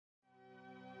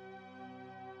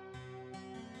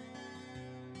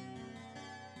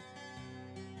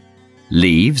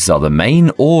Leaves are the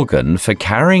main organ for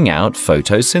carrying out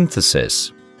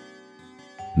photosynthesis.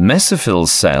 Mesophyll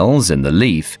cells in the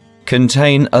leaf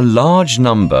contain a large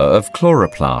number of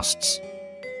chloroplasts.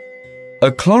 A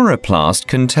chloroplast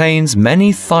contains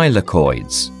many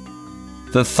thylakoids.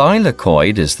 The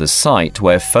thylakoid is the site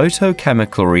where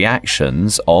photochemical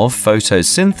reactions of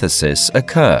photosynthesis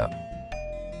occur.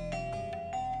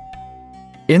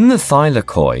 In the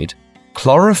thylakoid,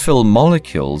 chlorophyll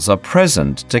molecules are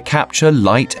present to capture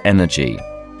light energy.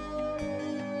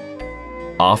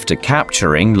 After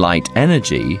capturing light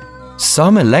energy,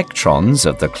 some electrons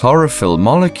of the chlorophyll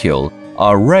molecule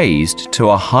are raised to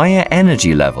a higher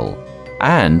energy level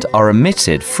and are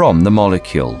emitted from the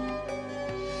molecule.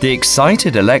 The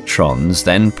excited electrons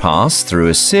then pass through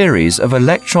a series of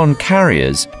electron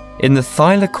carriers in the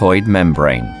thylakoid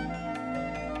membrane.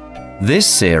 This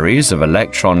series of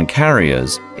electron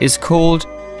carriers is called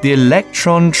the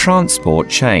electron transport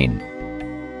chain.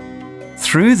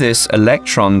 Through this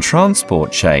electron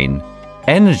transport chain,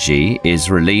 energy is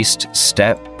released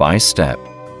step by step.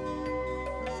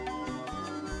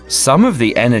 Some of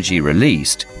the energy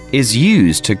released is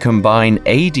used to combine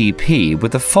ADP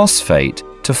with a phosphate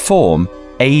to form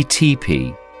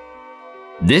ATP.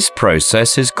 This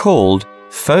process is called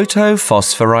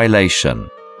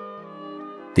photophosphorylation.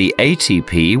 The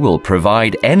ATP will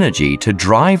provide energy to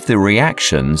drive the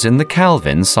reactions in the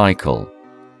Calvin cycle.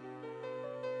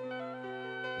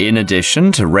 In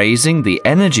addition to raising the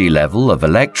energy level of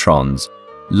electrons,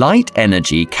 light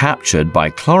energy captured by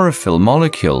chlorophyll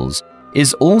molecules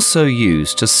is also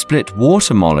used to split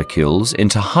water molecules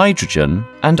into hydrogen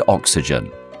and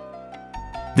oxygen.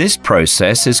 This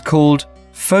process is called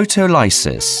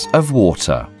photolysis of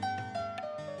water.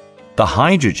 The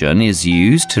hydrogen is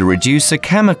used to reduce a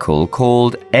chemical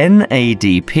called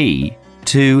NADP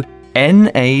to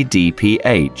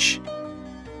NADPH.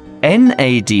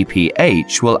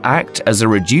 NADPH will act as a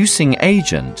reducing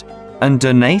agent and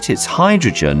donate its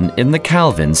hydrogen in the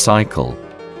Calvin cycle.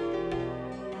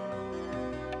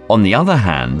 On the other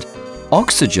hand,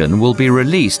 oxygen will be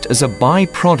released as a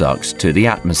byproduct to the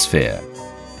atmosphere.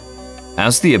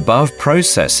 As the above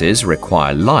processes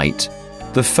require light,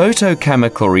 the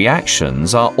photochemical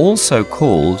reactions are also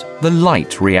called the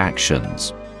light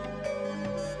reactions.